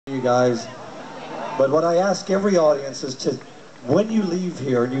you guys. But what I ask every audience is to, when you leave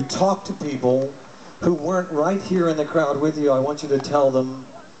here and you talk to people who weren't right here in the crowd with you, I want you to tell them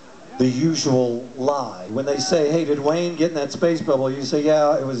the usual lie. When they say, hey, did Wayne get in that space bubble? You say,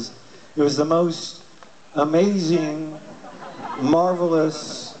 yeah, it was the most amazing,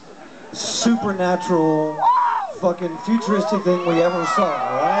 marvelous, supernatural, fucking futuristic thing we ever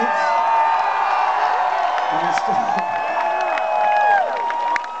saw, right?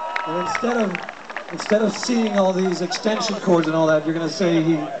 And instead of seeing all these extension cords and all that, you're gonna say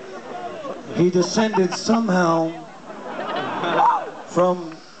he descended somehow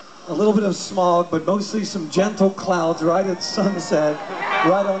from a little bit of smog, but mostly some gentle clouds right at sunset,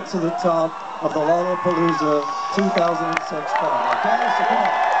 right onto the top of the Lollapalooza 2006 crowd. Okay, so come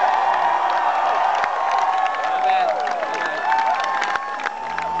on.